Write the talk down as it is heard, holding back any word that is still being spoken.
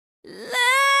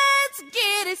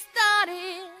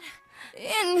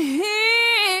in here.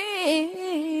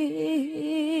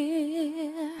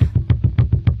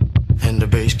 And the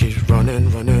bass keeps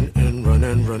running, running, and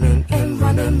running, running, and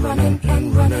running, running,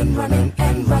 and running, running,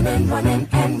 and running, running,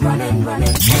 and running,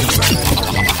 running. Locked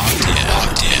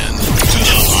in to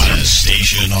the hottest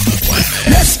station on the planet.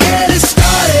 Let's get it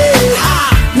started.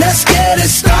 Let's get it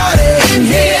started in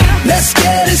here. Let's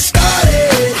get it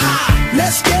started.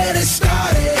 Let's get it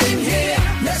started in here.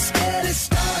 Let's get it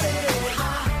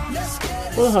started. Let's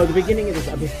get it. Well, at the beginning of this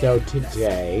episode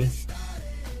today,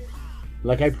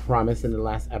 like I promised in the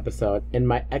last episode, in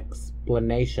my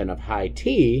explanation of high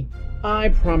tea, I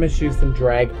promised you some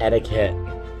drag etiquette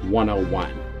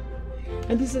 101.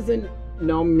 And this isn't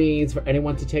no means for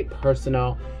anyone to take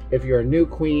personal. If you're a new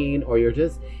queen or you're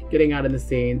just getting out in the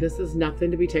scene, this is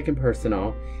nothing to be taken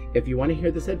personal. If you want to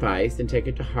hear this advice and take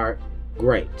it to heart,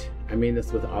 great. I mean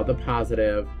this with all the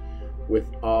positive, with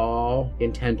all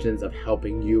intentions of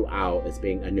helping you out as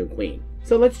being a new queen.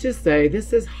 So let's just say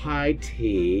this is high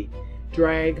tea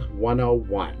drag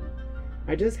 101.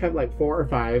 I just have like 4 or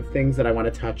 5 things that I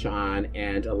want to touch on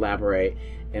and elaborate,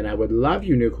 and I would love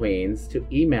you new queens to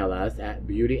email us at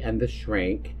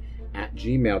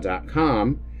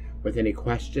beautyandtheshrink@gmail.com with any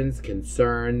questions,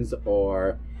 concerns,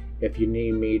 or if you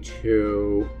need me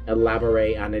to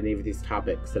elaborate on any of these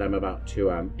topics that I'm about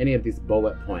to, any of these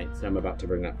bullet points that I'm about to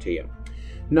bring up to you.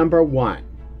 Number 1,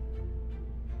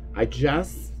 I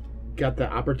just got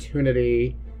the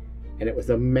opportunity, and it was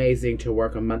amazing, to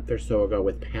work a month or so ago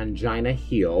with Pangina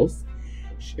Heels.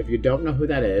 If you don't know who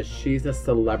that is, she's a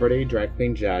celebrity drag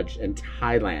queen judge in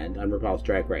Thailand on RuPaul's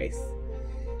Drag Race.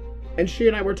 And she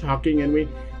and I were talking, and we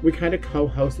kind of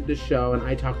co-hosted the show, and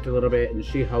I talked a little bit, and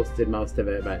she hosted most of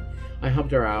it, but I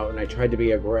helped her out, and I tried to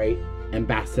be a great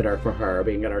ambassador for her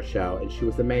being at our show, and she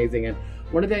was amazing. And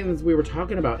one of the things we were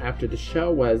talking about after the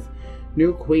show was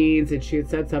new queens, and she had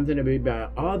said something to me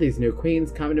about all these new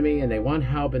queens coming to me, and they want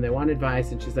help, and they want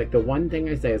advice, and she's like, the one thing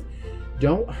I say is,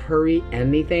 don't hurry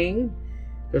anything.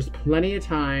 There's plenty of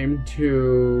time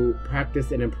to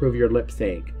practice and improve your lip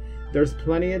sync. There's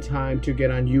plenty of time to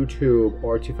get on YouTube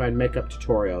or to find makeup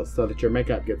tutorials so that your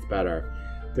makeup gets better.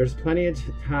 There's plenty of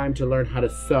time to learn how to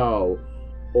sew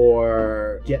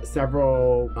or get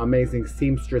several amazing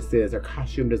seamstresses or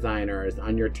costume designers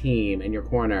on your team in your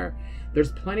corner.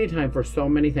 There's plenty of time for so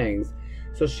many things.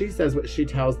 So she says what she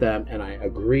tells them, and I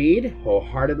agreed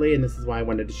wholeheartedly, and this is why I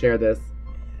wanted to share this.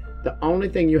 The only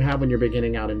thing you have when you're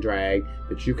beginning out in drag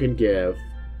that you can give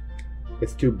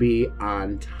is to be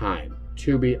on time.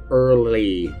 To be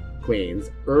early, queens.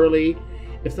 Early.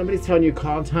 If somebody's telling you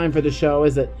call time for the show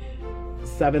is at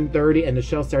 7:30 and the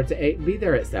show starts at 8, be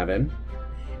there at 7.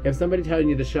 If somebody's telling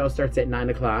you the show starts at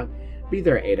 9 o'clock, be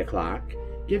there at 8 o'clock.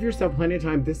 Give yourself plenty of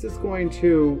time. This is going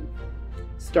to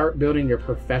start building your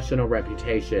professional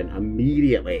reputation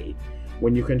immediately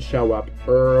when you can show up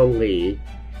early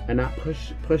and not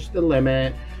push the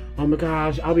limit. Oh my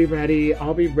gosh, I'll be ready.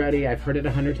 I've heard it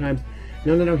 100 times.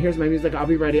 No, here's my music. I'll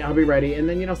be ready. And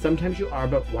then, sometimes you are,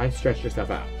 but why stress yourself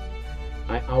out?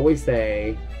 I always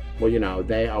say,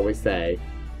 they always say,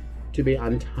 to be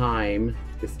on time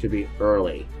is to be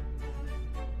early.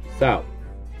 So,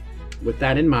 with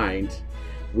that in mind,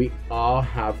 we all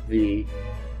have the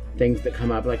things that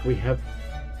come up. Like we have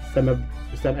some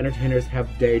entertainers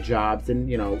have day jobs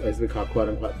and, as we call quote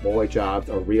unquote boy jobs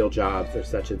or real jobs or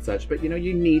such and such. But,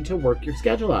 you need to work your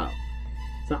schedule out.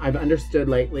 So I've understood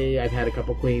lately, I've had a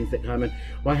couple queens that come and,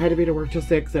 I had to be to work till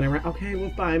 6, and I went, okay, well,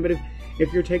 fine. But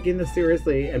if you're taking this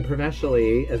seriously and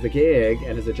professionally as a gig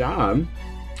and as a job,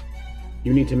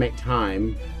 you need to make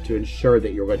time to ensure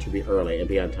that you're going to be early and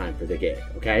be on time for the gig,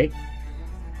 okay?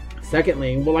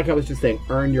 Secondly, like I was just saying,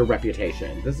 earn your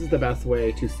reputation. This is the best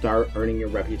way to start earning your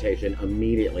reputation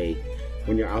immediately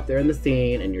when you're out there in the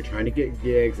scene and you're trying to get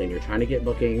gigs and you're trying to get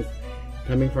bookings.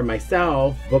 Coming from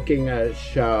myself, booking a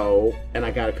show, and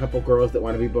I got a couple girls that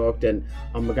want to be booked, and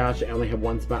oh my gosh, I only have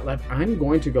 1 spot left. I'm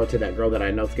going to go to that girl that I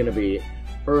know is going to be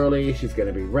early. She's going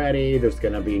to be ready. There's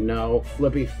going to be no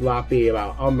flippy floppy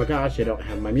about, oh my gosh, I don't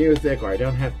have my music, or I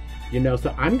don't have,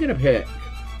 so I'm going to pick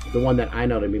the one that I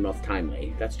know to be most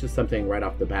timely. That's just something right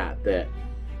off the bat that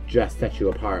just sets you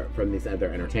apart from these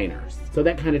other entertainers. So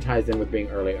that kind of ties in with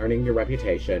being early, earning your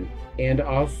reputation, and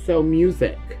also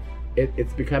music.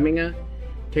 It's becoming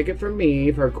take it from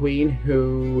me, for a queen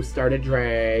who started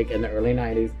drag in the early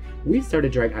 90s, we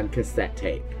started drag on cassette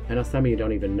tape. I know some of you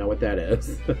don't even know what that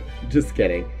is. Just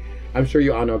kidding. I'm sure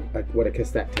you all know what a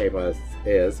cassette tape was.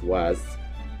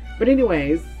 But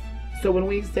anyways, so when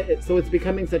we said, so it's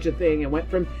becoming such a thing. It went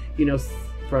from,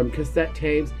 from cassette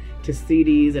tapes to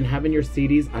CDs and having your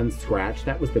CDs unscratched,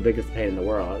 that was the biggest pain in the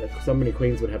world. So many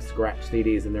queens would have scratched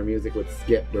CDs and their music would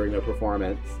skip during their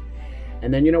performance.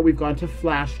 And then, we've gone to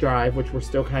flash drive, which we're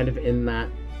still kind of in that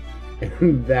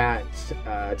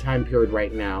time period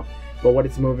right now. But what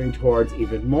it's moving towards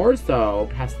even more so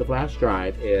past the flash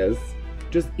drive is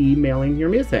just emailing your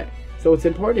music. So it's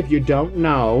important, if you don't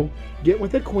know, get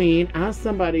with a queen, ask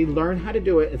somebody, learn how to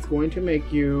do it. It's going to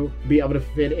make you be able to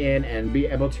fit in and be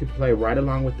able to play right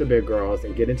along with the big girls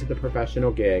and get into the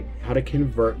professional gig. How to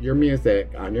convert your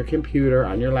music on your computer,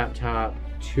 on your laptop,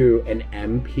 to an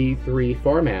MP3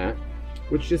 format,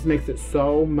 which just makes it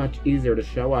so much easier to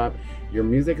show up. Your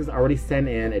music is already sent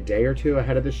in a day or two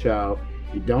ahead of the show.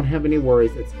 You don't have any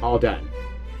worries, it's all done.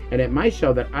 And at my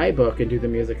show that I book and do the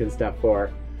music and stuff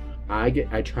for,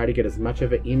 I try to get as much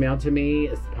of it emailed to me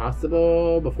as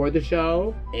possible before the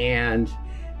show. And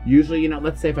usually,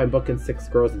 let's say if I'm booking 6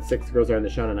 girls and 6 girls are on the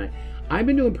show tonight, I've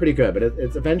been doing pretty good, but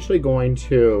it's eventually going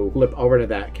to flip over to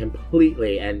that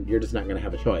completely, and you're just not going to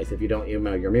have a choice. If you don't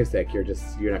email your music, you're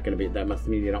not going to be, that must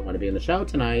mean you don't want to be in the show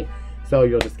tonight, so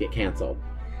you'll just get canceled.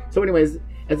 So anyways,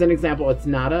 as an example, it's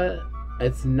not,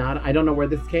 I don't know where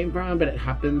this came from, but it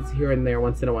happens here and there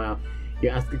once in a while. You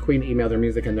ask a queen to email their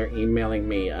music and they're emailing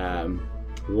me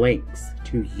links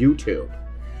to YouTube.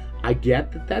 I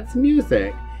get that that's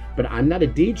music, but I'm not a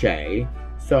DJ,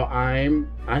 so I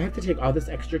have to take all this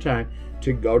extra time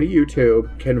to go to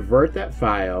YouTube, convert that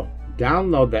file,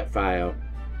 download that file,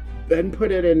 then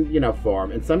put it in,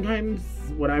 form. And sometimes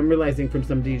what I'm realizing from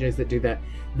some DJs that do that,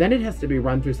 then it has to be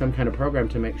run through some kind of program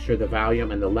to make sure the volume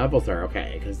and the levels are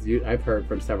okay. Because I've heard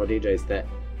from several DJs that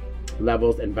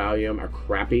levels and volume are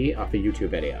crappy off of YouTube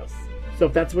videos. So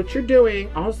if that's what you're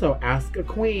doing, also ask a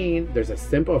queen. There's a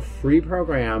simple free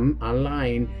program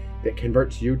online that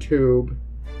converts YouTube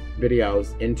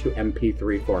videos into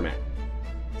MP3 format.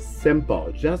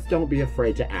 Simple. Just don't be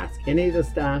afraid to ask any of the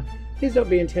stuff. Please don't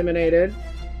be intimidated.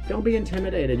 Don't be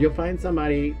intimidated. You'll find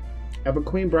somebody. If a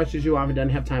queen brushes you off and doesn't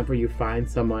have time for you, find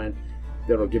someone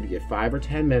that'll give you 5 or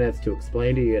 10 minutes to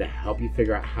explain to you, to help you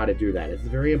figure out how to do that. It's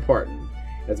very important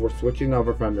as we're switching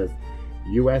over from this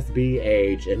USB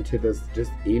age into this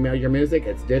just email your music.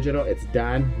 It's digital, it's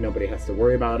done. Nobody has to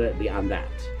worry about it beyond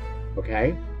that.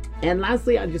 Okay? And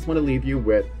lastly, I just want to leave you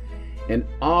with, in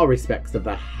all respects of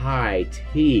the high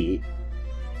tea,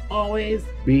 always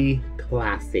be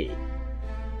classy.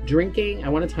 Drinking, I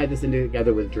want to tie this in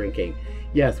together with drinking.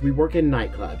 Yes, we work in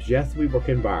nightclubs. Yes, we work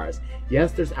in bars.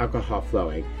 Yes, there's alcohol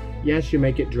flowing. Yes, you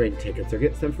may get drink tickets or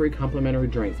get some free complimentary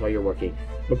drinks while you're working.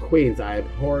 But queens, I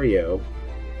implore you,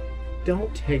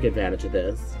 don't take advantage of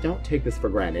this. Don't take this for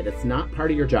granted. It's not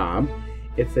part of your job.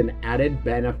 It's an added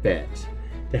benefit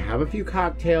to have a few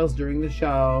cocktails during the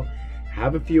show,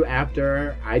 have a few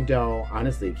after. I don't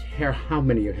honestly care how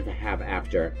many you have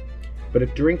after. But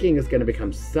if drinking is going to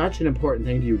become such an important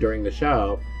thing to you during the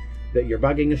show, that you're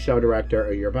bugging a show director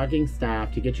or you're bugging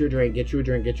staff to get you a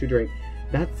drink,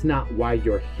 that's not why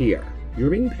you're here. You're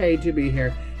being paid to be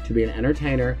here, to be an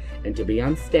entertainer, and to be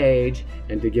on stage,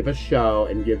 and to give a show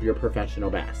and give your professional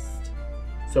best.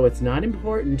 So it's not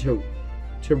important to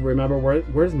remember,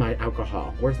 where's my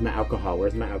alcohol? Where's my alcohol?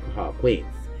 Where's my alcohol?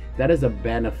 Queens, that is a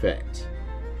benefit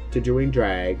to doing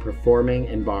drag, performing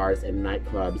in bars and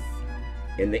nightclubs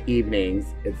in the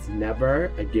evenings. It's never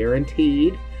a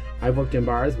guaranteed. I've worked in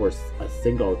bars where a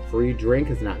single free drink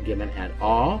is not given at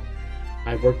all.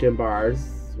 I've worked in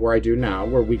bars where I do now,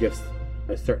 where we give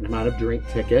a certain amount of drink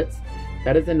tickets.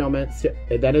 That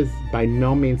is by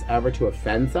no means ever to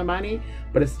offend somebody,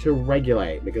 but it's to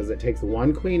regulate, because it takes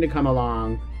one queen to come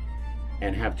along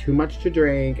and have too much to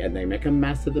drink and they make a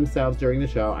mess of themselves during the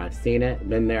show. I've seen it,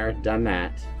 been there, done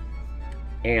that.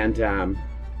 And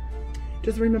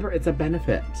just remember, it's a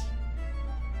benefit.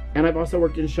 And I've also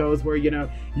worked in shows where,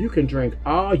 you can drink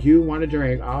all you want to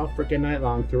drink all freaking night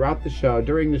long, throughout the show,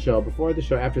 during the show, before the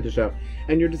show, after the show,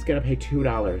 and you're just going to pay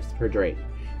 $2 per drink.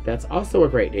 That's also a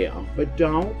great deal, but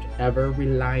don't ever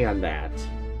rely on that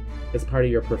as part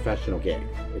of your professional gig.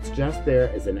 It's just there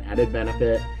as an added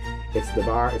benefit. It's the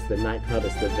bar, it's the nightclub,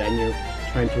 it's the venue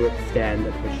trying to extend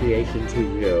appreciation to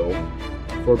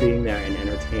you for being there and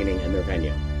entertaining in their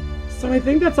venue. So I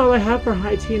think that's all I have for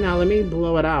high tea now. Let me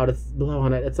blow it out. Blow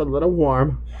on it. It's a little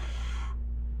warm.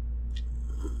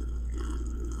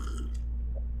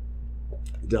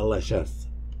 Delicious.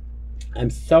 I'm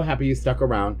so happy you stuck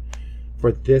around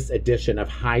for this edition of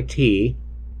High Tea.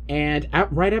 And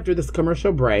right after this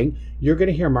commercial break, you're going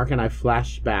to hear Mark and I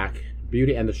flashback,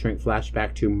 Beauty and the Shrink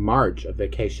flashback to March of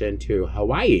vacation to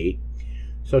Hawaii.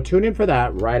 So tune in for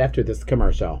that right after this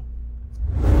commercial.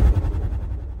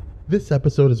 This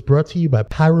episode is brought to you by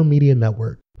Pyro Media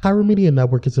Network. Pyro Media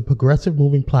Network is a progressive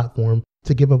moving platform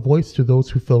to give a voice to those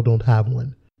who feel don't have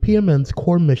one. PMN's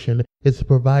core mission is to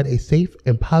provide a safe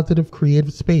and positive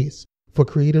creative space for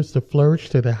creatives to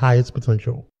flourish to their highest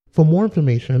potential. For more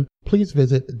information, please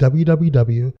visit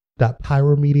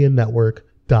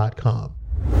www.pyromedianetwork.com.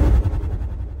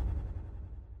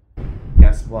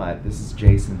 Guess what? This is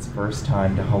Jason's first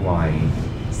time to Hawaii,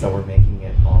 so we're making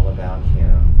it all about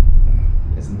him.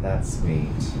 Isn't that sweet?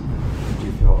 Do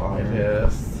you feel honored?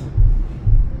 Yes.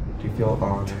 Do you feel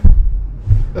honored?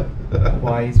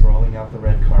 Hawaii's rolling out the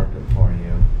red carpet for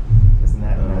you. Isn't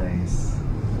that nice?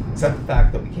 Except the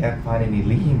fact that we can't find any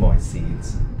lihimoi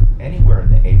seeds anywhere in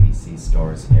the ABC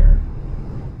stores here.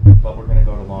 But we're gonna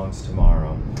go to Long's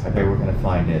tomorrow. I bet we're gonna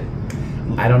find it.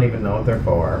 I don't even know what they're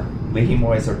for.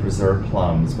 Lihimois are preserved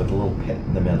plums with a little pit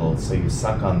in the middle, so you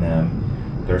suck on them.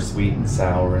 They're sweet and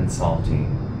sour and salty.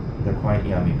 They're quite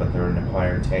yummy, but they're an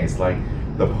acquired taste, like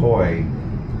the poi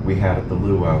we had at the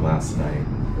luau last night.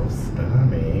 Don't spit on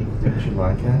me. Didn't you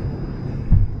like it?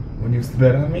 When you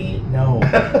spit on me? No,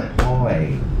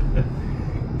 poi.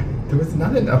 There was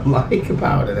nothing to like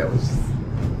about it. It was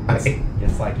just...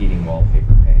 It's like eating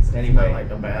wallpaper paste. Anyway, not like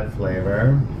a bad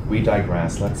flavor. we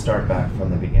digress. Let's start back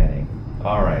from the beginning.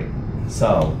 All right.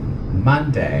 So,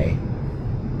 Monday,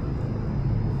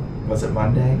 was it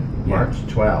Monday? March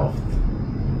 12th.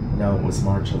 No, it was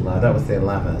March 11th. That was the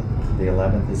 11th. The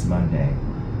 11th is Monday.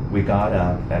 We got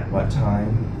up at what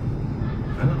time?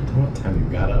 I don't know what time you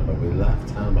got up, but we left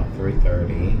town about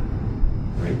 3:30.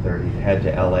 3:30 to head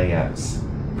to LAX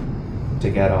to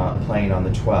get on a plane on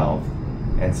the 12th.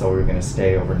 And so we were going to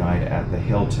stay overnight at the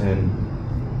Hilton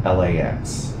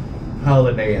LAX.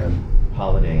 Holiday Inn.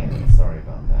 Holiday Inn. Sorry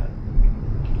about that.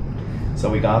 So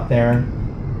we got there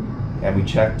and we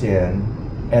checked in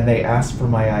and they asked for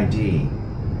my ID.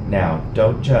 Now,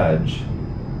 don't judge,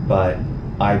 but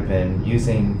I've been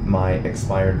using my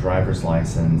expired driver's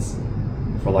license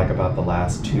for like about the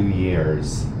last 2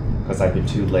 years because I've been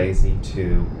too lazy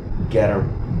to get a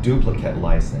duplicate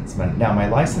license. Now, my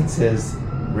license is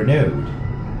renewed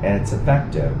and it's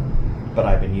effective, but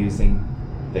I've been using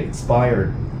the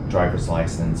expired driver's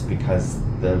license because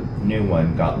the new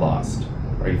one got lost.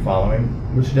 Are you following?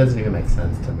 Which doesn't even make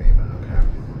sense to me, but okay.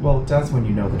 Well, it does when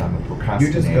you know that I'm a procrastinator.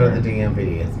 You just go to the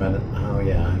DMV. It's been, oh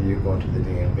yeah, you go to the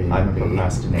DMV. I'm a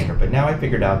procrastinator, but now I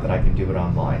figured out that I can do it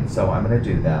online, so I'm going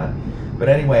to do that. But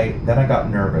anyway, then I got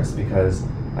nervous because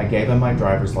I gave them my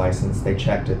driver's license. They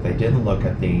checked it. They didn't look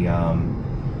at the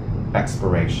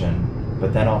expiration,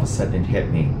 but then all of a sudden it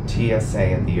hit me.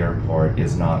 TSA at the airport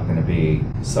is not going to be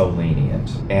so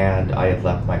lenient, and I had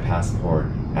left my passport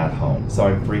at home. So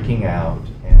I'm freaking out,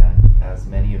 and as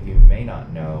many of you may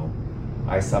not know,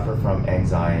 I suffer from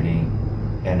anxiety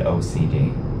and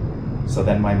OCD. So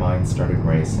then my mind started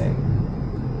racing.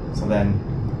 So then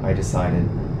I decided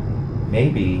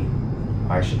maybe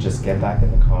I should just get back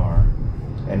in the car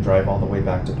and drive all the way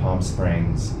back to Palm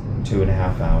Springs,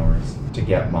 2.5 hours, to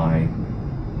get my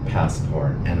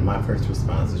passport. And my first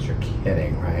response is, you're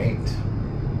kidding, right?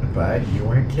 But you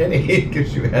weren't kidding,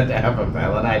 because you had to have a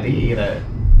valid ID to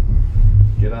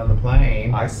get on the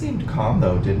plane. I seemed calm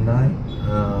though, didn't I?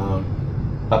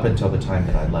 Up until the time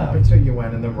that I left. Until you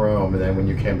went in the room, and then when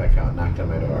you came back out, knocked on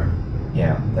my door.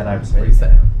 Yeah, then I was What you freaked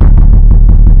said? out.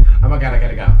 Oh my God, I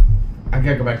gotta go. I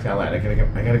gotta go back to LA. I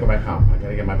gotta go back home. I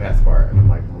gotta get my passport. And I'm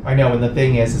like, I know, and the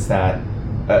thing is that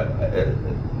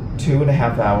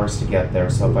 2.5 hours to get there.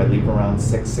 So if I leave around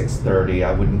 6:30,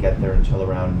 I wouldn't get there until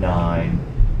around 9.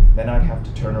 Then I'd have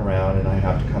to turn around and I'd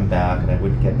have to come back, and I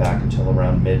wouldn't get back until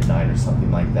around midnight or something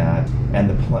like that.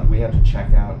 And we had to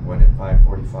check out at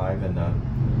 5:45 in the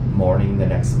morning the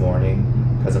next morning,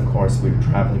 because of course we were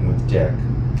traveling with Dick,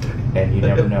 and you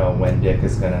never know when Dick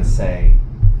is gonna say,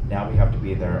 now we have to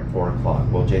be there at 4 o'clock.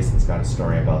 Well, Jason's got a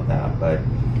story about that, but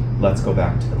let's go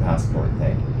back to the passport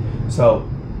thing. So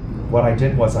what I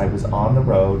did was I was on the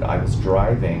road, I was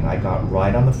driving, I got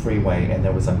right on the freeway, and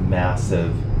there was a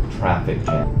massive traffic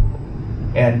jam.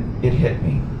 And it hit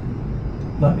me.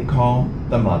 Let me call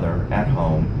the mother at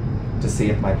home to see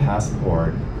if my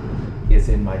passport is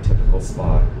in my typical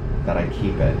spot that I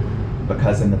keep it.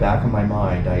 Because in the back of my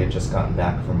mind, I had just gotten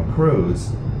back from a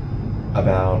cruise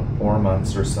about 4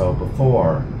 months or so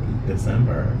before.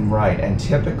 December. Right, and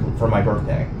typically, for my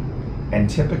birthday. And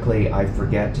typically I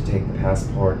forget to take the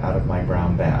passport out of my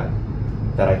brown bag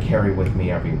that I carry with me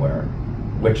everywhere,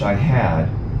 which I had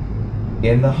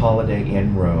in the Holiday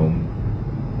Inn room,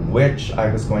 which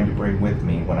I was going to bring with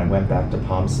me when I went back to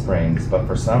Palm Springs, but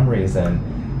for some reason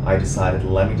I decided,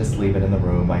 let me just leave it in the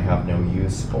room, I have no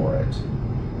use for it.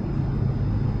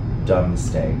 Dumb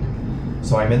mistake.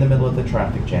 So I'm in the middle of the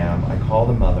traffic jam, I call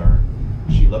the mother,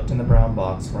 She looked in the brown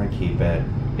box where I keep it.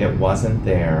 It wasn't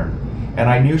there. And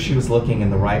I knew she was looking in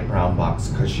the right brown box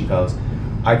because she goes,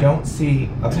 I don't see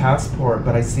a passport,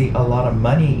 but I see a lot of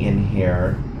money in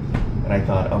here. And I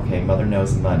thought, okay, Mother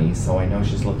knows money, so I know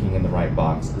she's looking in the right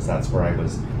box because that's where I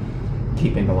was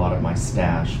keeping a lot of my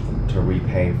stash to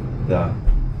repay the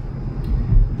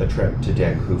trip to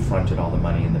Dick, who fronted all the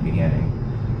money in the beginning.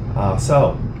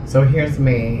 So here's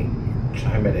me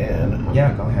chiming in.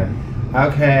 Yeah, go ahead.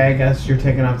 Okay, I guess you're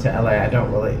taking off to LA. You're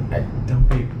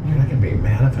not gonna be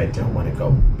mad if I don't want to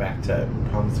go back to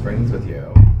Palm Springs with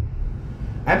you.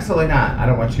 Absolutely not. I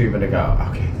don't want you even to go.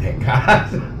 Okay, thank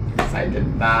God. Because I did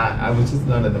not. I was just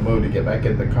not in the mood to get back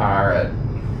in the car,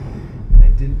 and I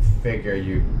didn't figure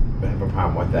you'd have a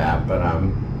problem with that. But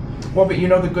well, but you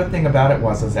know, the good thing about it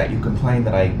is that you complained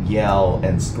that I yell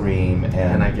and scream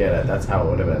and I get it. That's how it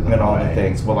would have been. And all the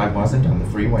things. Well, I wasn't on the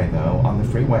freeway though. On the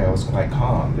freeway, I was quite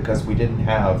calm because we didn't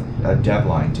have a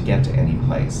deadline to get to any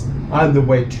place. On the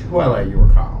way to LA, you were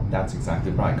calm. That's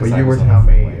exactly right. But you were telling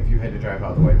me if you had to drive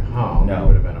all the way home, no, it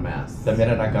would have been a mess. The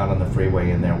minute I got on the freeway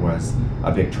and there was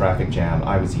a big traffic jam,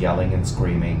 I was yelling and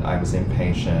screaming. I was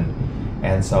impatient.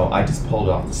 And so I just pulled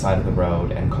off the side of the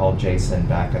road and called Jason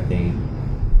back at the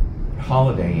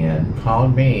Holiday Inn.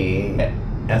 Called me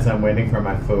as I'm waiting for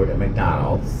my food at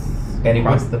McDonald's. And he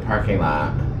across the parking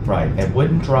lot. Right. And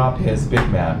wouldn't drop his Big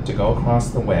Mac to go across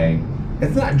the way.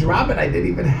 It's not dropping. I didn't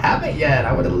even have it yet.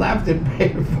 I would have left and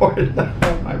paid for it. Not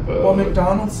have my food. Well,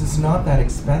 McDonald's is not that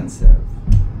expensive.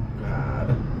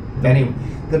 God. Anyway,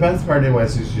 the best part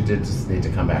was you did just need to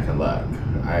come back and look.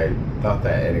 I thought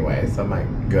that anyway, so I'm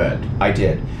like, good. I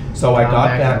did. So I got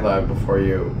back and look before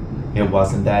you. It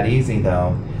wasn't that easy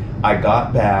though. I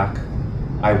got back.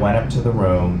 I went up to the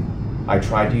room. I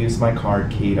tried to use my card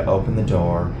key to open the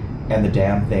door, and the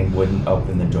damn thing wouldn't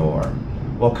open the door.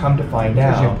 Well, come to find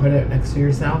out. Because you put it next to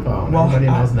your cell phone. Well, everybody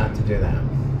knows not to do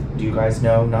that. Do you guys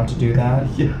know not to do that?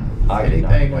 Yeah. I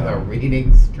Anything with a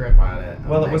reading strip on it.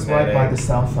 Well, it was right by the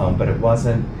cell phone, but it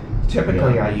wasn't.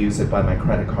 Typically, I use it by my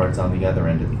credit cards on the other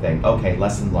end of the thing. Okay,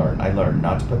 lesson learned. I learned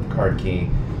not to put the card key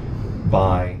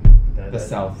by the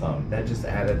cell phone. That just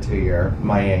added to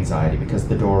my anxiety because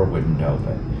the door wouldn't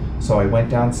open. So I went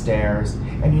downstairs,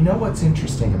 and you know what's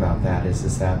interesting about that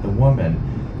is that the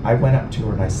woman, I went up to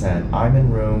her and I said, I'm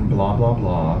in room blah blah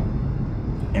blah,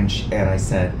 and I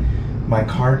said, my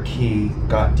card key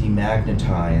got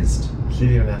demagnetized. She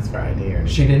didn't even ask for ID.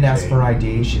 She didn't ask for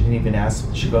ID. She didn't even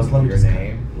ask. She goes, let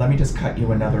me just cut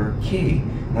you another key.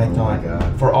 And I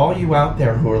thought, for all you out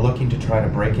there who are looking to try to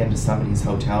break into somebody's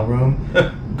hotel room,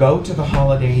 go to the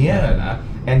Holiday Inn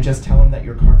and just tell them that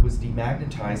your card was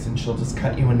demagnetized, and she'll just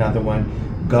cut you another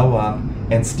one, go up,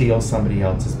 and steal somebody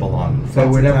else's belongings. So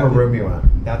whatever room you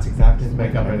want. That's exactly the way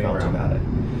I felt about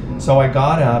it. So I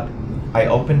got up, I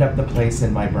opened up the place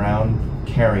in my brown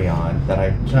carry-on that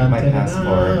I keep my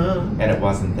passport, and it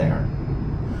wasn't there.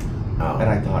 Oh. And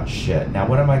I thought, shit, now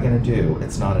what am I going to do?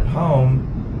 It's not at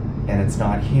home, and it's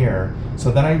not here.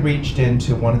 So then I reached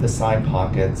into one of the side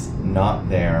pockets, not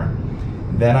there.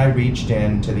 Then I reached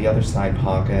into the other side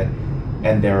pocket,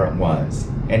 and there it was.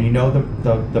 And you know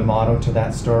the motto to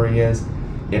that story is,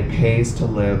 it pays to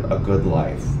live a good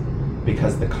life,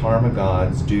 because the karma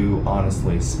gods do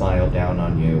honestly smile down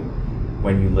on you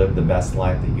when you live the best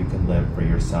life that you can live for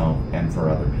yourself and for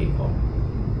other people.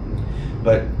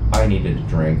 But I needed a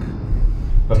drink.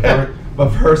 But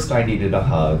first I needed a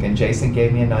hug, and Jason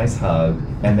gave me a nice hug,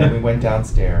 and then we went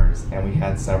downstairs and we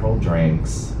had several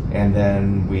drinks, and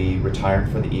then we retired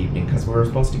for the evening because we were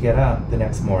supposed to get up the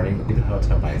next morning. Leave the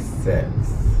hotel by 6.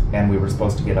 And we were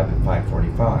supposed to get up at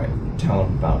 5:45. Tell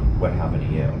them about what happened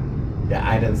to you. Yeah,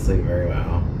 I didn't sleep very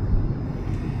well.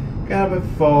 Got up at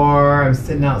 4, I was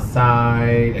sitting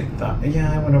outside, I thought,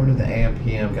 I went over to the AM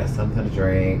PM, got something to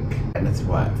drink, and it's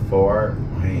what, 4?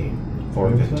 Wait.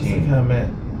 4:15. Come at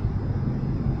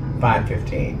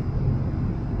 5:15.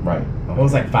 Right. Okay. It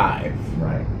was like 5.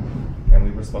 Right. And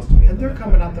we were supposed to meet. And they're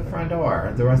coming out the front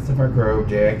door. The rest of our group,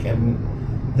 Dick and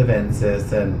the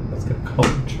Vinces, and I was gonna call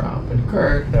them Trump and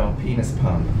Kurt. No, penis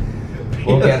pump.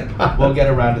 We'll get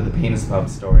around to the penis pump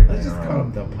story. Let's just call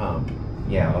him the pump.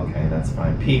 Yeah, okay, that's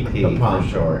fine. PP for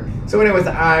short. So anyways,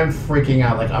 I'm freaking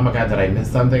out, like, oh my god, did I miss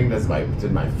something?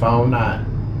 Did my phone not?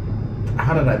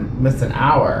 How did I miss an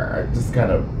hour? I just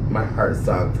kind of, my heart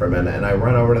sunk for a minute, and I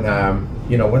run over to them.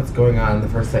 You know, what's going on? The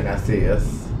first thing I see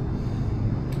is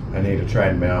Anita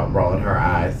treadmill, rolling her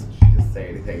eyes. She didn't say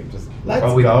anything, just, let's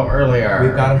go earlier.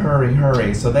 We've got to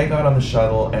hurry. So they got on the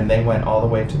shuttle, and they went all the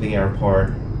way to the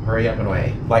airport. Hurry up and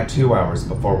wait. Like 2 hours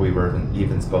before we were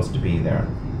even supposed to be there.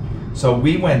 So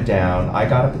we went down. I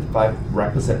got up at the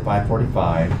requisite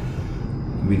 5:45,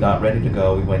 we got ready to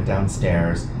go. We went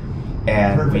downstairs,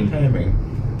 and Perfect timing.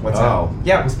 What's that?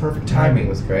 Yeah, it was perfect timing. Timing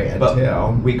was great But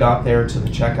until we got there to the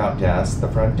checkout desk, the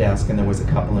front desk, and there was a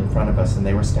couple in front of us, and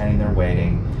they were standing there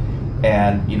waiting.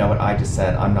 And you know what? I just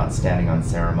said, I'm not standing on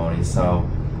ceremony. So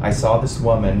I saw this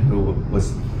woman who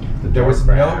was, there was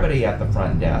nobody at the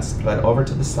front desk, but over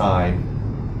to the side,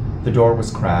 the door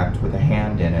was cracked with a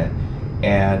hand in it,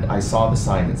 and I saw the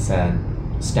sign that said,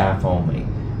 staff only.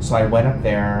 So I went up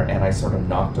there and I sort of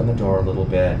knocked on the door a little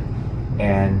bit,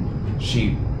 and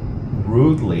she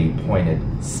rudely pointed,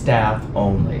 staff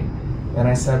only. And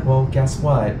I said, well, guess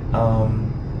what?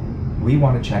 We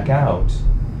want to check out,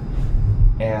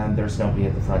 and there's nobody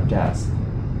at the front desk.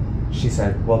 She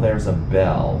said, well, there's a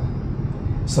bell.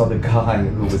 So the guy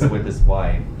who was with his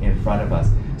wife in front of us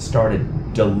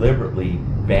started deliberately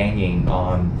banging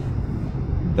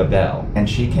on the bell. And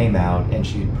she came out and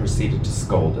she proceeded to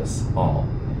scold us all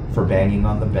for banging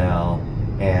on the bell.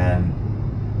 And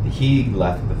he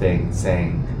left the thing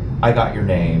saying, I got your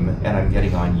name, and I'm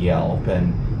getting on Yelp.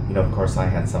 And, you know, of course I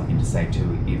had something to say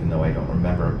too, even though I don't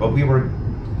remember. But we were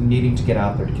needing to get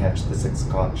out there to catch the 6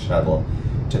 o'clock shuttle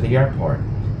to the airport.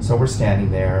 So we're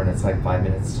standing there, and it's like 5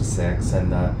 minutes to 6,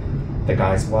 and the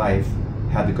guy's wife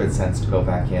had the good sense to go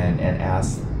back in and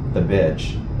ask the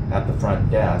bitch at the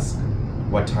front desk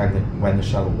what time, when the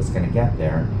shuttle was going to get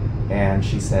there. And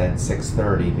she said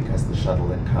 6:30 because the shuttle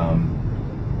had come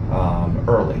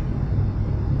early.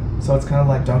 So it's kind of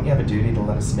like, don't you have a duty to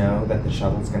let us know that the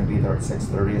shuttle's going to be there at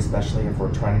 6:30, especially if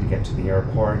we're trying to get to the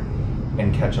airport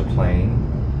and catch a plane?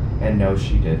 And no,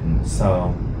 she didn't.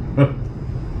 So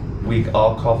we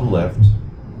all called a lift.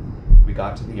 We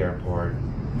got to the airport.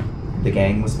 The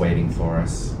gang was waiting for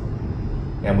us.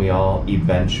 And we all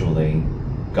eventually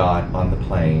got on the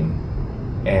plane.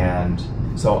 And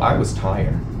so I was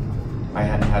tired. I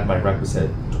hadn't had my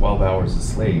requisite 12 hours of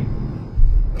sleep.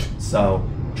 So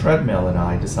Treadmill and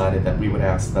I decided that we would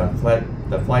ask the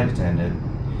flight attendant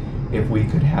if we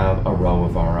could have a row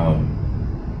of our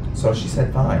own. So she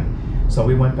said fine. So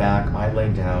we went back, I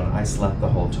laid down, I slept the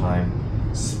whole time,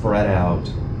 spread out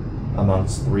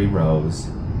amongst 3 rows,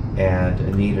 and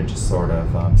Anita just sort of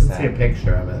You can sat. see a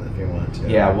picture of it if you want to.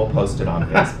 Yeah, we'll post it on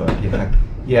Facebook. Yeah.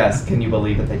 Yes, can you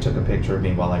believe it? They took a picture of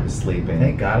me while I was sleeping.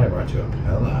 Thank God I brought you a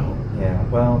pillow. Yeah,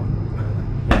 well,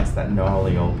 yes, that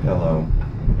gnarly old pillow.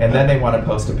 And then they want to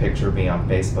post a picture of me on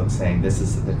Facebook saying this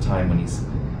is the time when he's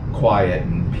quiet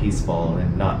and peaceful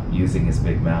and not using his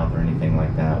big mouth or anything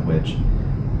like that, which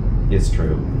is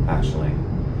true, actually.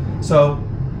 So,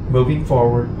 moving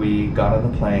forward, we got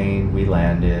on the plane, we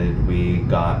landed, we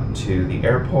got to the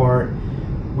airport,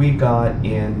 we got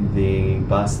in the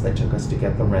bus that took us to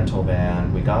get the rental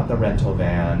van, we got the rental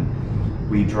van,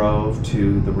 we drove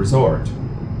to the resort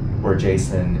where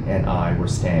Jason and I were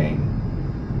staying.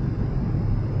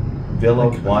 Villa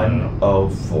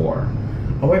 104.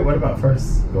 Oh wait, what about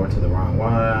first going to the wrong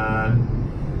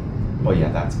one? Well,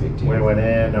 yeah, that's a big deal. We went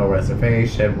in, no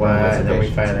reservation, what? And then we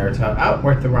find our hotel. Oh,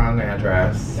 we're at the wrong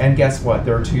address. And guess what?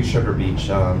 There are 2 Sugar Beach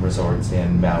resorts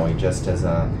in Maui, just as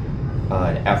an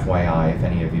FYI, if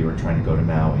any of you are trying to go to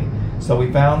Maui. So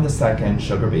we found the second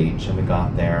Sugar Beach, and we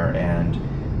got there, and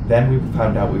then we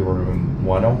found out we were room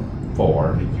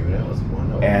 104. The unit was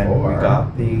 104. And we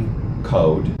got the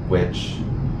code, which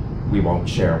we won't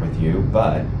share with you,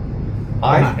 but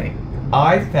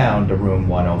I found a room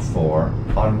 104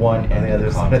 on one end of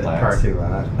the complex. Parking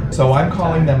lot. So I'm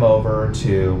calling them over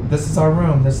to, this is our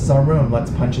room,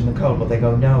 let's punch in the code. Well, they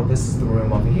go, no, this is the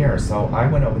room over here. So I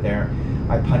went over there,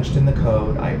 I punched in the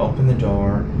code, I opened the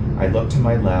door, I looked to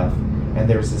my left, and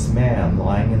there's this man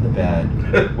lying in the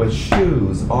bed with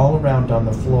shoes all around on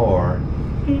the floor.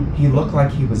 He looked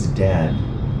like he was dead.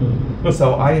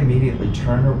 So I immediately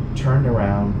turned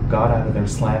around, got out of there,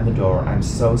 slammed the door. I'm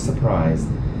so surprised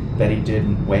that he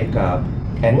didn't wake up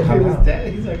and well, come if he was out.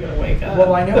 dead, he's not gonna wake up.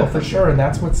 Well, I know for sure, and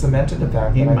that's what cemented the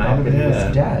fact that I thought that he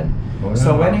was dead.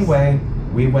 So anyway,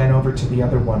 we went over to the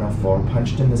other 104,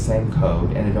 punched in the same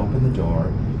code, and it opened the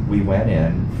door. We went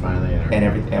in, finally in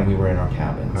our and we were in our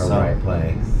cabin. Our right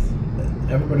place.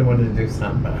 Everybody wanted to do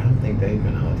something, but I don't think they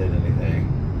even all did anything.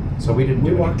 So we didn't.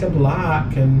 We walked a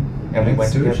block and we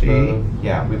went sushi. to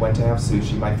get we went to have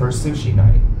sushi. My first sushi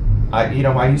night.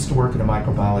 I used to work in a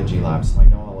microbiology lab, so I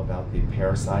know all about the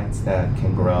parasites that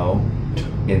can grow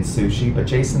in sushi. But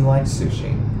Jason likes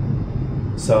sushi,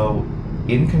 so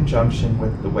in conjunction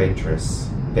with the waitress,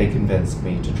 they convinced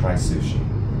me to try sushi,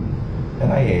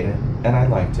 and I ate it, and I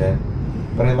liked it.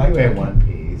 But I liked it one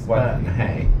piece. But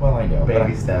hey, well, I know.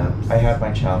 Baby steps. I had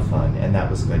my chow fun, and that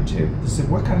was good too. So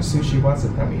what kind of sushi was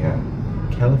it that we had?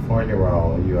 California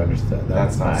roll. You understood?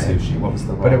 That's not fine. sushi. What was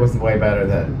the roll? But it was way better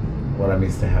than what I'm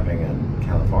used to having in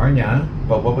California.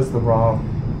 But what was the raw?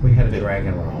 We had a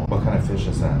dragon roll. What kind of fish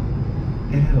is that?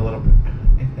 It had a little bit.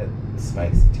 It had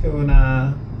spicy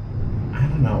tuna. I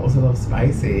don't know. It was a little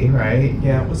spicy, right?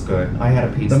 Yeah, it was good. I had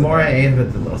a piece. The of more it. I ate of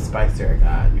it, the little spicier it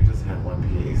got. You just had one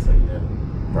piece, so you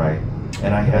didn't. Right.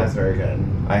 And I It had was very good.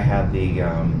 I had the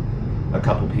a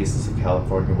couple pieces of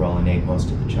California roll and ate most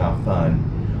of the chow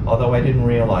fun. Although I didn't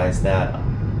realize that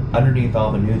underneath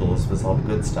all the noodles was all the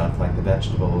good stuff, like the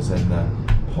vegetables and the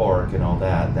pork and all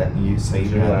that. That you so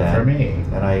you had that for me.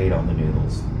 and I ate all the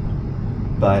noodles.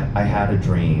 But I had a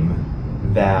dream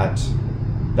that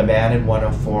the man in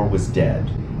 104 was dead,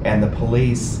 and the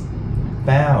police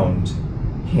found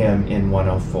him in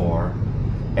 104,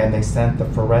 and they sent the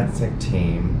forensic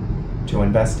team to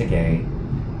investigate,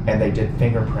 and they did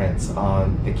fingerprints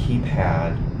on the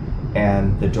keypad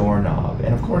and the doorknob,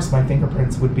 and of course my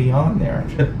fingerprints would be on there.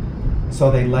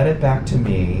 So they led it back to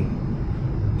me.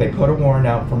 They put a warrant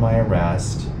out for my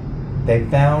arrest. They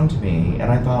found me,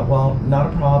 and I thought, well,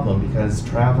 not a problem, because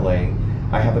traveling,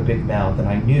 I have a big mouth, and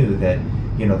I knew that,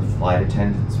 you know, the flight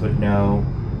attendants would know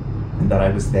that I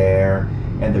was there,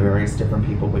 and the various different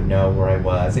people would know where I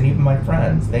was, and even my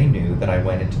friends, they knew that I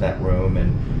went into that room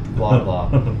and blah, blah.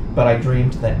 But I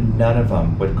dreamed that none of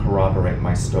them would corroborate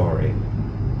my story.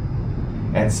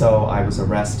 And so I was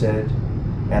arrested,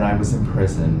 and I was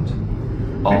imprisoned.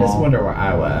 I just wonder where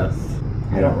I was.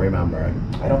 I don't remember.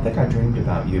 I don't think I dreamed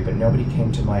about you, but nobody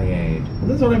came to my aid. Well,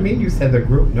 that's what I mean. You said the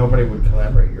group, nobody would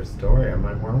collaborate your story. I'm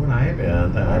like, where would I have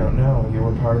been? I don't know. You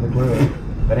were part of the group.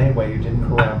 But anyway, you didn't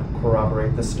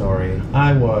corroborate the story.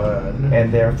 I would.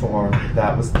 And therefore,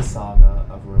 that was the saga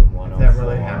of Room 104. If that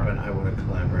really happened, I would have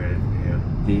collaborated with you.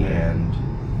 The end.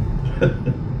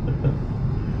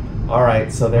 All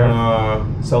right, so there.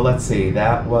 So let's see.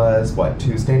 That was what,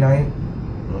 Tuesday night?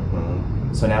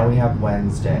 So now we have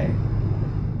Wednesday.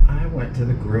 I went to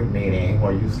the group meeting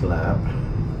while you slept.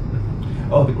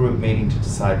 Oh, the group meeting to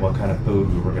decide what kind of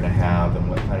food we were going to have and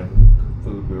what kind of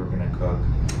food we were going to cook.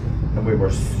 And we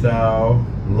were so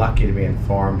lucky to be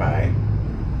informed by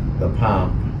the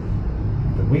pump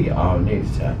that we all need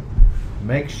to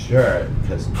make sure,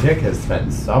 because Dick has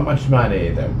spent so much money,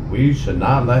 that we should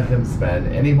not let him spend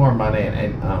any more money.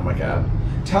 And oh my God.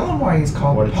 Tell him why he's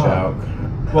called What a Pump. joke.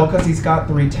 Well, because he's got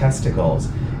 3 testicles.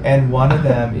 And one of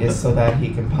them is so that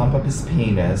he can pump up his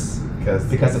penis,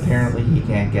 because apparently he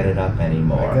can't get it up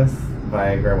anymore. I guess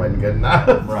Viagra wasn't good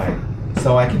enough. Right.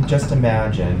 So I can just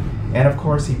imagine. And of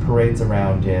course he parades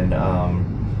around in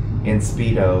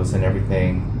Speedos and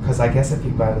everything. Because I guess if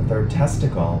you've got a 3rd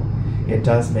testicle, it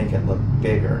does make it look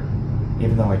bigger.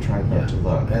 Even though I tried not to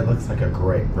look. It looks like a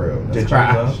grapefruit. Did you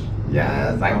look?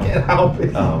 Yes, I can't help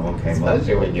it. Oh, okay. Well,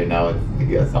 Especially when you know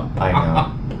it's something. I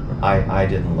know. I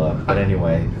didn't look. But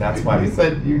anyway, that's why You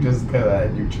said you just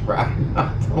could. You tried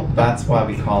not to look. That's why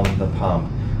we call him the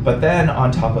Pump. But then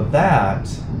on top of that,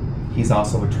 he's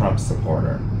also a Trump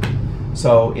supporter.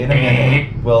 So in a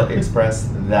minute, we'll express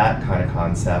that kind of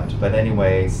concept. But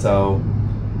anyway, so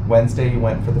Wednesday you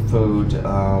went for the food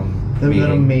The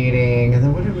little meeting, and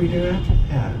then what did we do after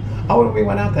that? Oh, we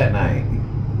went out that night.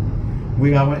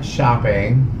 We all went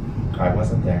shopping. I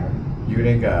wasn't there. You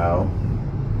didn't go.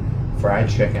 Fried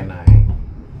chicken night.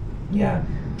 Yeah.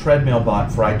 Treadmill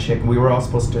bought fried chicken. We were all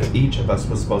supposed to, each of us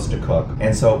was supposed to cook.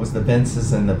 And so it was the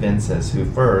Vinces and the Vinces who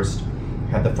first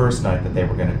had the first night that they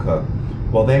were going to cook.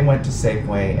 Well, they went to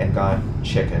Safeway and got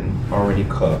chicken already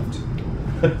cooked.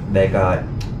 They got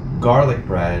garlic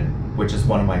bread, which is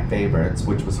one of my favorites,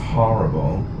 which was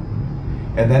horrible.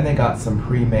 And then they got some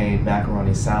pre-made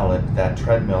macaroni salad that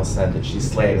Treadmill said that she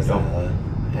slaved over.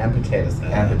 And potato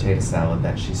salad. And potato salad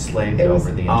that she slaved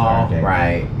over the entire day.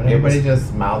 Right. But It everybody was-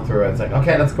 just mouthed through it. It's like,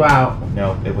 okay, let's go out.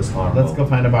 No, it was horrible. Let's go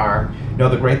find a bar. No,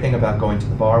 the great thing about going to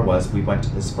the bar was we went to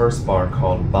this first bar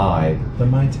called Vibe. The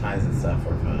Mai Tais and stuff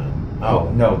were fun. Oh.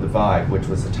 No, the Vibe, which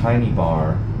was a tiny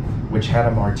bar, which had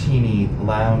a martini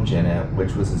lounge in it,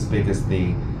 which was as big as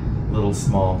the little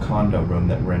small condo room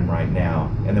that we're in right now,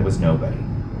 and there was nobody.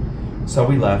 So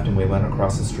we left and we went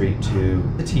across the street to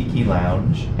the Tiki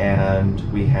Lounge, and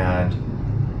we had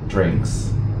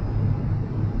drinks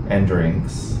and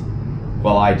drinks.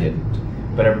 Well, I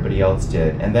didn't, but everybody else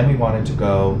did. And then we wanted to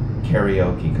go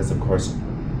karaoke, because of course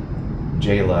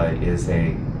Jayla is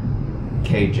a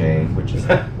KJ, which is,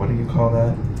 what do you call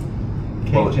that?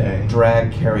 KJ. Well,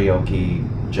 drag karaoke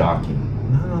jockey.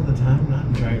 Not all the time.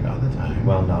 Not drag all the time.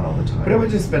 Well, not all the time. But it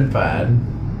would just been fun.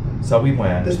 So we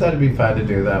went. Just thought it'd be fun to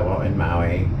do that while in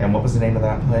Maui. And what was the name of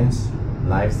that place?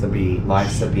 Life's a Beach.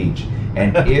 Life's a Beach.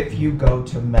 And if you go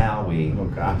to Maui Oh,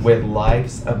 gosh. with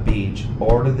Life's a Beach,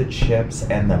 order the chips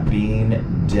and the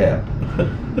bean dip.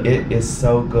 It is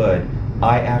so good.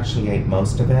 I actually ate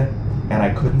most of it, and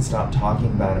I couldn't stop talking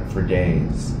about it for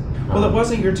days. Well, it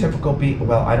wasn't your typical bean.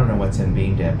 Well, I don't know what's in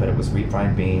bean dip, but it was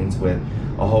refried beans with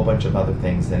a whole bunch of other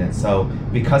things in it. So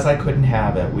because I couldn't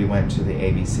have it, we went to the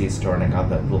ABC store and I got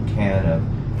that little can of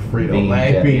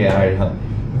Frito-Lay bean Yeah, dip.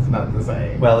 It's not the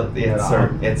same. well, At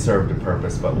it served a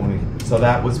purpose, but so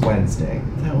that was Wednesday.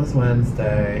 That was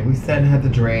Wednesday. We sat and had the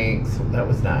drinks. That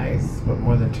was nice. But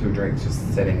more than 2 drinks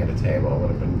just sitting at a table would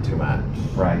have been too much.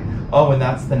 Right. Oh, and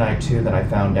that's the night too that I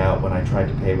found out when I tried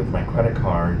to pay with my credit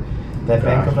card that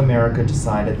Bank of America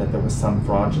decided that there was some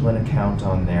fraudulent account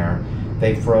on there.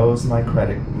 They froze my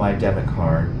debit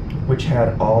card, which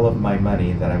had all of my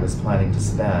money that I was planning to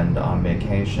spend on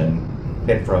vacation.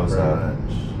 It froze up.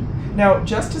 Now,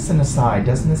 just as an aside,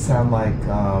 doesn't this sound like,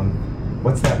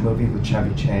 what's that movie with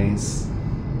Chevy Chase?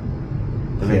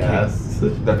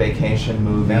 The vacation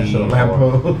movie. National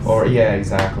Lampoons. Or yeah,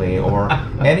 exactly. Or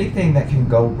anything that can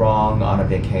go wrong on a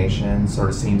vacation sort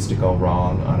of seems to go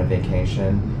wrong on a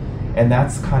vacation. And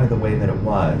that's kind of the way that it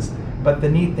was. But the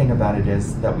neat thing about it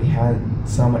is that we had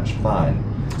so much fun.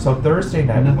 So Thursday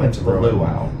night we went to the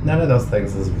luau. None of those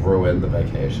things has ruined the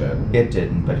vacation. It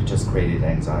didn't, but it just created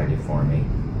anxiety for me.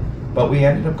 But we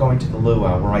ended up going to the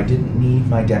luau where I didn't need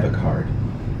my debit card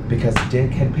because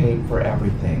Dick had paid for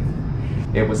everything.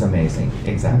 It was amazing.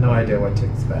 Exactly. No idea what to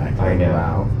expect. I know.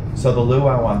 Wow. So the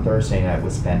luau on Thursday night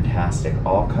was fantastic.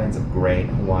 All kinds of great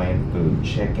Hawaiian food.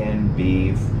 Chicken,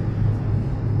 beef,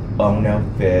 ono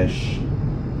fish,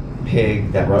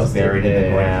 pig that was Roasted buried in pig. the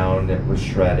ground. It was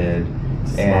shredded.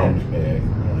 Smoked pig,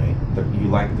 really. You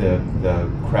like the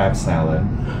crab salad.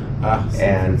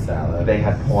 And salad. They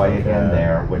had poi So again good.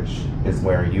 there, which is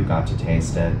where you got to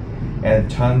taste it.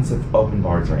 And tons of open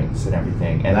bar drinks and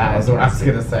everything. And That was what I was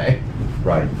fantastic- gonna say.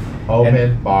 Right.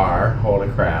 Open bar, holy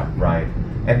crap. Right.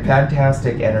 And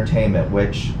fantastic entertainment,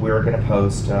 which we're going to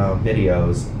post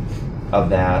videos of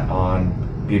that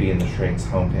on Beauty and the Shrink's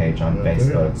homepage on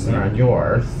Facebook. So They're on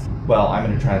yours. well, I'm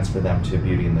going to transfer them to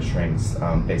Beauty and the Shrink's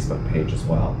Facebook page as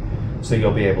well. So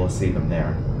you'll be able to see them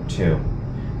there too.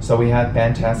 So we had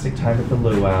fantastic time at the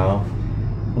luau.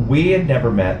 We had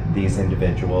never met these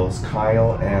individuals,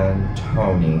 Kyle and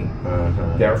Tony.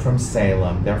 They're from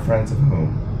Salem. They're friends of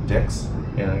whom? Dick's?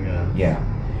 Yeah. Yeah.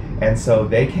 And so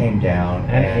they came down.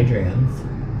 And Adrian's.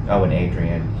 Oh, and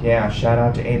Adrian. Yeah, shout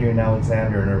out to Adrian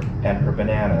Alexander and her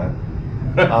banana.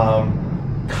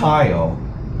 Kyle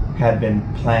had been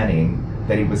planning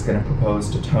that he was going to propose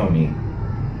to Tony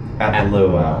at the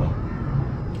luau.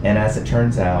 And as it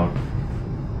turns out,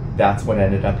 that's what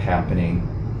ended up happening.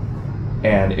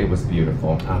 And it was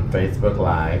beautiful. On Facebook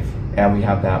Live. And we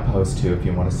have that post too. If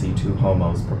you want to see 2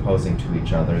 homos proposing to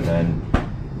each other, then,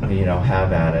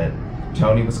 have at it.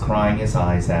 Tony was crying his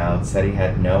eyes out, said he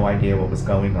had no idea what was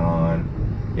going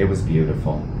on. It was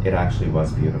beautiful. It actually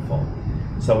was beautiful.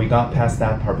 So we got past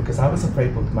that part because I was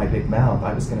afraid with my big mouth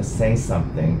I was going to say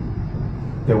something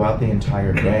throughout the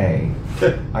entire day.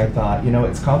 I thought,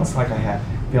 it's almost like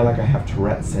feel like I have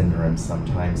Tourette syndrome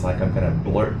sometimes, like I'm going to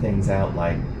blurt things out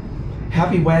like,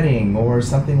 happy wedding or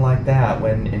something like that,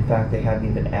 when in fact they hadn't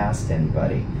even asked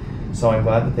anybody. So I'm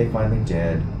glad that they finally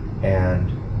did,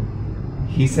 and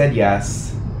he said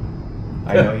yes.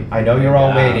 I know you're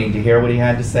all waiting to hear what he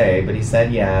had to say, but he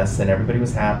said yes, and everybody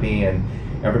was happy, and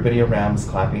everybody around was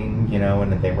clapping,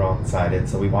 and they were all excited.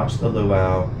 So we watched the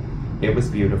luau. It was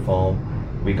beautiful.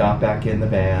 We got back in the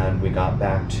van. We got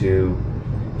back to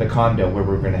the condo where we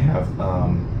were going to have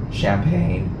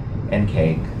champagne and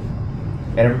cake.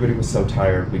 And everybody was so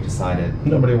tired, we decided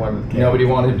Nobody wanted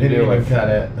to do it. Cut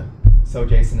it. So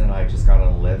Jason and I just got on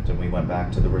a lift and we went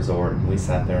back to the resort and we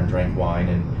sat there and drank wine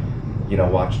and,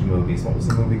 watched movies. What was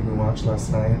the movie we watched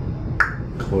last night?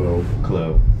 Clue.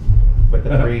 With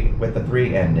the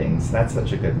 3 endings. That's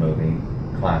such a good movie.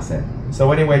 Classic.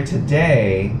 So anyway,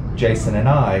 today Jason and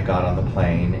I got on the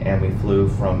plane and we flew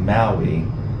from Maui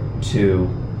to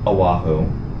Oahu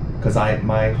because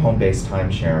my home base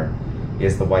timeshare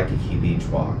is the Waikiki Beach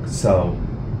Walk. So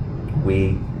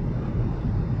we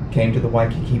came to the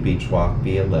Waikiki Beach Walk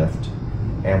via Lyft,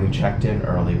 and we checked in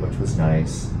early, which was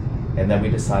nice. And then we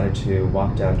decided to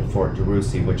walk down to Fort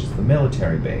DeRussy, which is the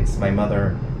military base. My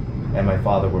mother and my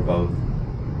father were both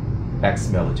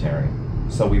ex-military.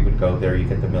 So we would go there, you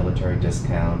get the military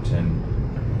discount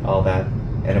and all that.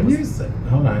 And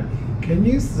Hold on. Can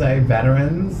you say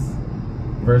veterans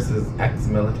versus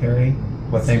ex-military?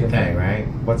 What's Same the thing, difference?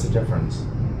 right? What's the difference?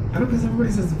 I don't, because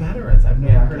everybody says veterans. I've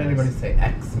never Yeah, heard yes. anybody say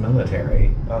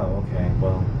ex-military. Oh, okay.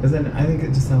 Well, I think it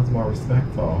just sounds more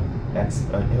respectful.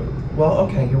 well,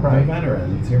 okay, you're right. They're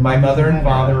veterans. Your My mother's mother a and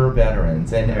father veteran. are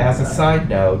veterans. And Very as a good. side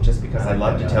note, just because I I like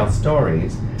love that to tell better.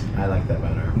 stories, I like that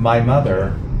better. my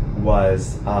mother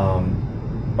was,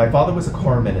 my father was a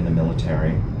corpsman in the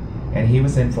military, and he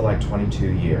was in for like 22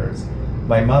 years.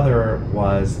 My mother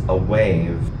was a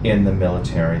wave in the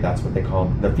military. That's what they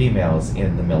called the females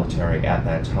in the military at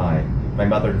that time. My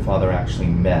mother and father actually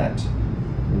met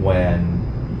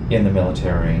when in the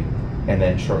military, and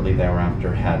then shortly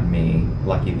thereafter had me.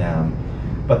 Lucky them.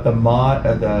 But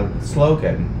the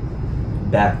slogan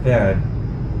back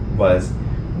then was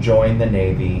 "Join the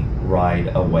Navy,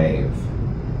 ride a wave,"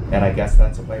 and I guess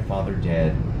that's what my father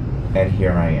did, and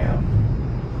here I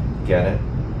am. Get it?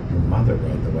 Your mother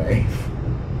rode the wave.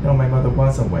 No, my mother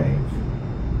was a wave.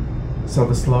 So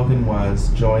the slogan was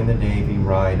 "Join the Navy,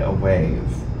 ride a wave."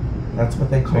 That's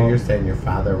what they So called you're saying your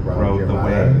father rode your the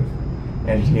mother? wave.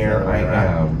 And She's the here other way I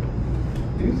around.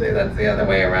 am. You say that's the other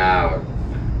way around.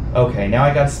 Okay, now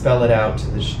I got to spell it out to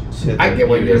the. I get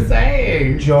what you're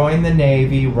saying. Join the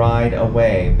Navy, ride a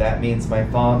wave. That means my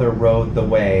father rode the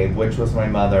wave, which was my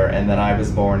mother, and then I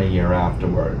was born a year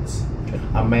afterwards.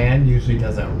 A man usually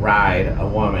doesn't ride a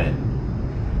woman.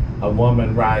 A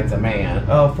woman rides a man.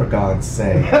 Oh, for God's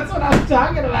sake. That's what I'm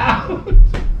talking about.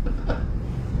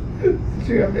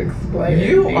 You have to explain it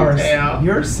in detail.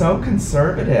 You're so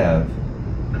conservative.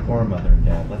 Poor mother and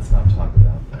dad. Let's not talk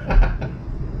about that.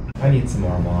 I need some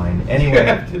more wine. I Anyway,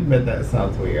 have to admit that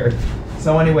sounds weird.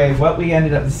 so anyway, what we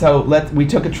ended up, we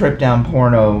took a trip down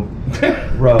Porno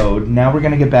Road. Now we're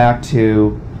gonna get back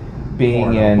to being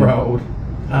Porno in. Road.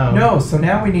 No, so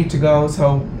now we need to go.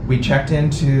 So we checked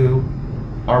into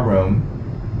our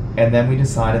room, and then we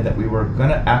decided that we were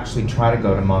gonna actually try to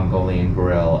go to Mongolian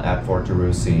Grill at Fort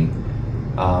Tarusi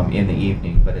in the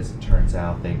evening, but as it turns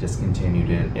out, they discontinued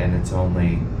it, and it's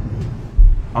only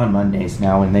on Mondays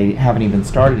now, and they haven't even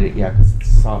started it yet because it's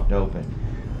soft open.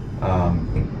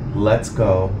 Let's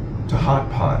go to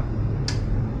Hot Pot.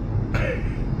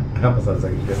 I almost sounds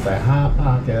like you just say Hot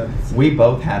Pockets. We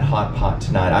both had Hot Pot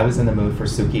tonight. I was in the mood for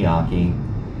sukiyaki,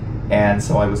 and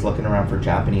so I was looking around for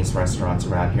Japanese restaurants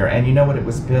around here, and you know what? It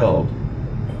was billed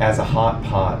as a Hot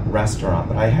Pot restaurant,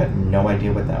 but I had no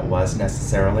idea what that was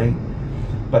necessarily.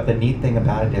 But the neat thing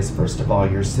about it is, first of all,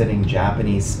 you're sitting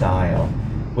Japanese style,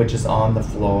 which is on the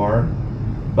floor,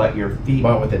 but your feet...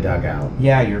 But with a dugout.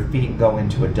 Yeah, your feet go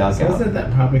into a dugout. So isn't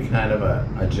that probably kind of a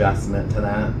adjustment to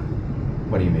that?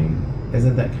 What do you mean?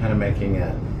 Isn't that kind of making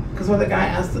it? Because when the guy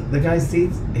asks, the guy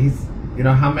seats, he's, you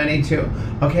know, how many to?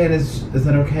 Okay, is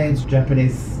it okay? It's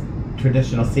Japanese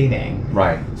traditional seating.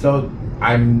 Right. So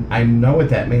I know what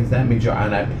that means. That means you're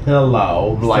on a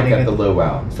pillow, Like sitting at the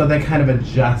luau. So they kind of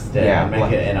adjust it Yeah, and make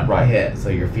like- it in a right. pit so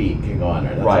your feet can go under.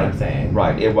 That's Right. what I'm saying.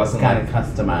 Right. It wasn't Kind like... of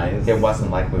customized. It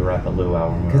wasn't like we were at the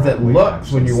luau. Because it we were looks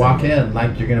actually when you walk sitting- in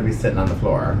like you're going to be sitting on the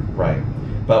floor. Right.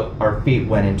 But our feet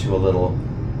went into a little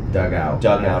Dugout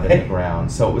in the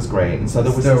ground, so it was great. And so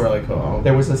there was still this, really cool.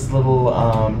 there was this little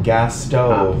gas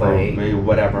stove Hot or plate.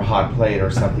 whatever, hot plate or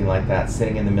something like that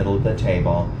sitting in the middle of the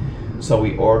table. So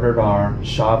we ordered our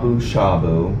shabu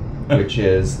shabu, which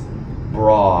is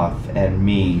broth and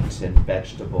meat and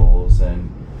vegetables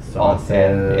and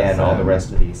Sauces and all the and-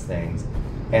 rest of these things.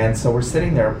 And so we're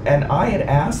sitting there, and I had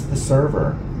asked the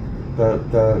server,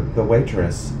 the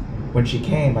waitress, when she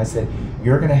came, I said,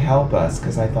 "You're going to help us,"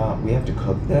 because I thought we have to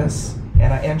cook this.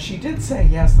 And she did say,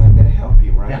 "Yes, I'm going to help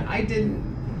you." Right? Yeah, I didn't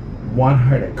want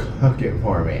her to cook it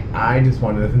for me. I just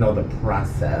wanted to know the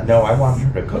process. No, I wanted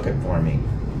her to cook it for me.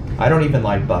 I don't even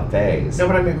like buffets. No,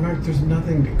 but I mean, Mark, there's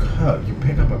nothing to cook. You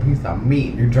pick up a piece of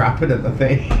meat, you drop it in the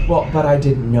thing. Well, but I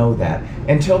didn't know that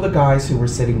until the guys who were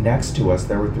sitting next to us.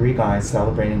 There were 3 guys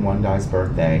celebrating one guy's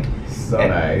birthday. So and,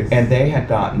 nice. And they had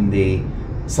gotten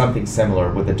something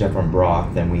similar with a different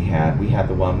broth than we had. We had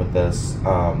the one with this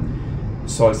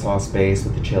soy sauce base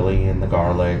with the chili and the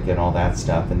garlic and all that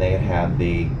stuff, and they had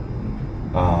the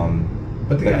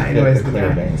But the guy, anyways, the clear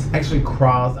guy base. actually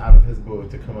crawls out of his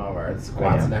booth to come over and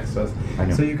squats I know. next to us. I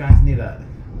know. So you guys need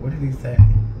what did he say?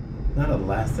 Not a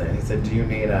lesson. He said, do you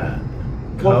need a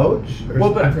coach?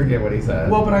 I forget what he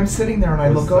said. Well, but I'm sitting there and I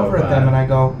It was look so over at them bad. and I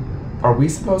go, "Are we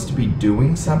supposed to be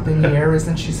doing something here?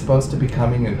 Isn't she supposed to be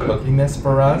coming and cooking this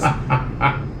for us?"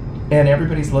 And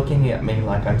everybody's looking at me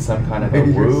like I'm some kind of a You're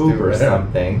rube or stupid.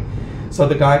 something. So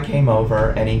the guy came over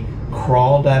and he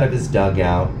crawled out of his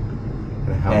dugout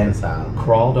And help and us out.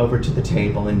 crawled over to the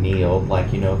table and kneeled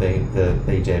like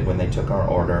they did when they took our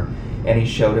order, and he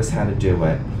showed us how to do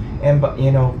it. And but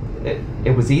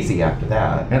it was easy after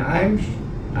that. And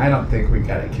I don't think we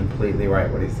got it completely right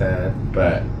what he said,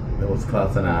 but it was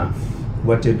close enough.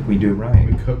 What did we do right?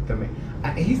 We cooked the meat.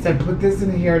 He said, "Put this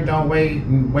in here. Don't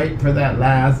wait for that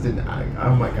last." And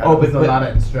oh my god, it was a lot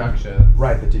of instructions.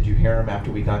 Right, but did you hear him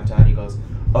after we got done? He goes,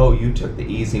 "Oh, you took the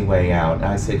easy way out." And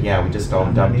I said, "Yeah, we just all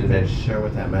dumped it in." I'm not even sure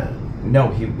what that meant. No,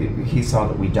 he saw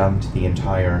that we dumped the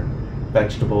entire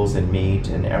vegetables and meat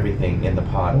and everything in the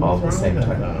pot all at the same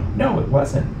time. No, it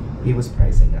wasn't. He was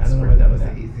praising us. I don't know why that was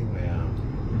the easy way out.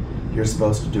 You're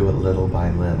supposed to do it little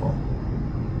by little.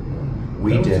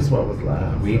 We That was did. just what was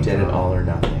left. We did it all or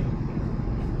nothing.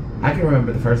 I can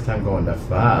remember the first time going to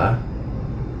pho.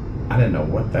 I didn't know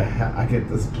what the hell. I get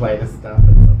this plate of stuff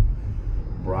and some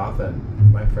broth,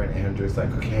 and my friend Andrew's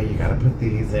like, "Okay, you gotta put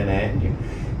these in it, and you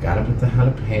gotta put the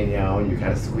jalapeno, you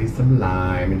gotta squeeze some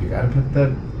lime, and you gotta put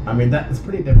the." I mean, that is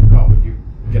pretty difficult when you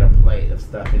get a plate of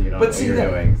stuff and you don't know what you're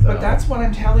doing. So. But that's what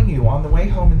I'm telling you. On the way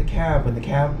home in the cab, when the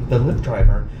Lyft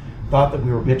driver thought that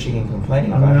we were bitching and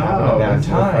complaining about having a bad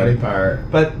time. The funny part.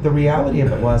 But the reality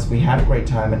of it was we had a great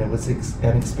time, and it was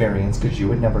an experience because you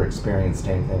had never experienced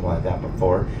anything like that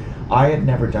before. I had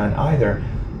never done either.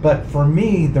 But for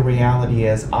me, the reality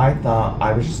is I thought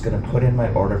I was just going to put in my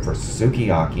order for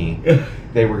sukiyaki.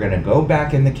 They were going to go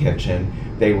back in the kitchen.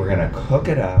 They were going to cook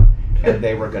it up. And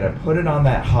they were going to put it on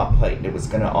that hot plate. It was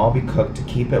going to all be cooked to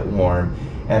keep it warm.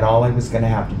 And all I was going to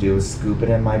have to do was scoop it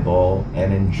in my bowl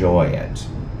and enjoy it.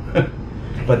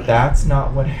 But that's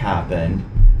not what happened.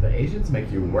 The Asians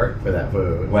make you work for that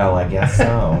food. Well, I guess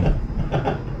so.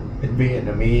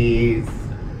 Vietnamese.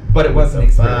 But it wasn't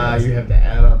experience. You have to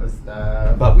add all the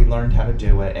stuff. But we learned how to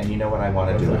do it. And you know what? I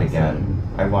want to do it awesome. again.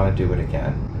 I want to do it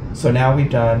again. So now we've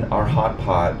done our hot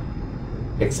pot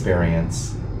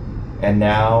experience. And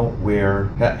now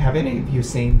have any of you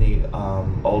seen the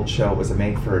old show? It was a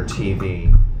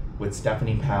made-for-TV with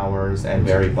Stephanie Powers and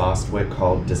Barry Bostwick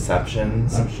called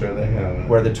Deceptions. I'm sure they have.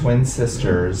 Where the twin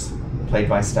sisters, played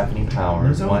by Stephanie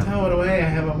Powers. Don't tell it away. I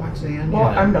haven't watched the end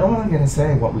Well, yet. I'm only going to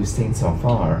say what we've seen so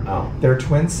far. Oh. They're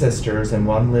twin sisters, and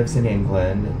one lives in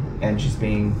England, and she's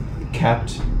being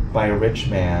kept by a rich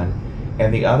man,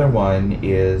 and the other one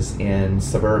is in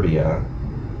suburbia.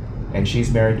 And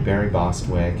she's married to Barry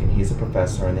Bostwick, and he's a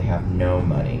professor, and they have no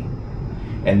money.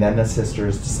 And then the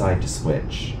sisters decide to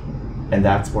switch. And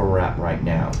that's where we're at right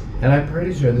now. And I'm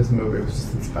pretty sure this movie was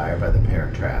just inspired by The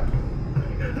Parent Trap.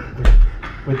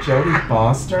 With Jodie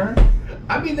Foster?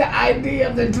 I mean, the idea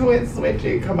of the twin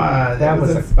switching, come on. That was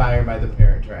was inspired by The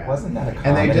Parent Trap. Wasn't that a comedy?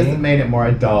 And they just made it more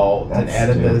adult That's and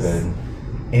added stupid. this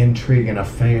intrigue and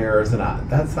affairs. And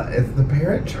it's The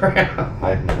Parent Trap.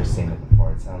 I've never seen it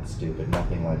before. It sounds stupid.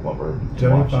 Nothing like what we're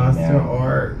Jodie watching Foster now.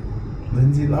 or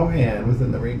Lindsay Lohan was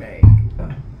in the remake.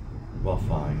 Well,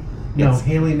 fine. No,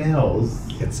 Haley Mills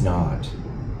It's not.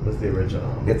 was the original.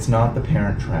 It's not The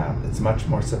Parent Trap. It's much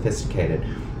more sophisticated.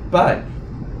 But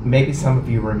maybe some of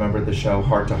you remember the show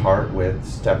Heart to Heart with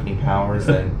Stephanie Powers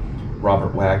and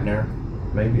Robert Wagner.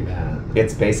 Maybe that.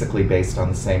 It's basically based on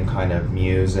the same kind of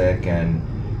music and,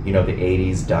 you know, the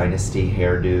 80s dynasty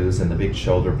hairdos and the big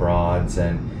shoulder broads,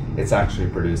 and it's actually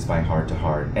produced by Heart to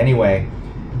Heart. Anyway,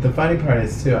 The funny part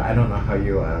is too, I don't know how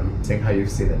you seeing how you've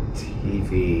seen a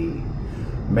TV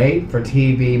made for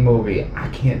TV movie. I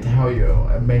can't tell you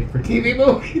a made for TV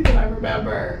movie that I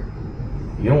remember.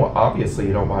 you don't obviously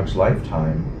you don't watch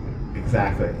Lifetime.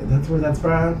 Exactly. That's where that's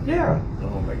from? Yeah.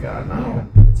 Oh my god, no.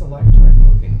 Yeah, it's a Lifetime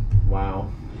movie.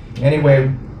 Wow.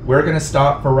 Anyway, we're going to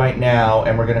stop for right now,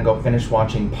 and we're going to go finish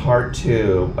watching part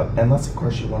 2, unless, of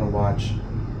course, you want to watch,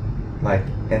 like,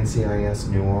 NCIS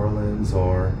New Orleans,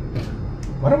 or...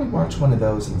 Why don't we watch one of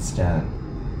those instead?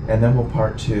 And then we'll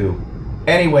part 2.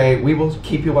 Anyway, we will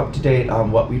keep you up to date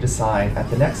on what we decide at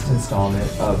the next installment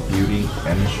of Beauty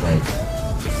and the Shrink.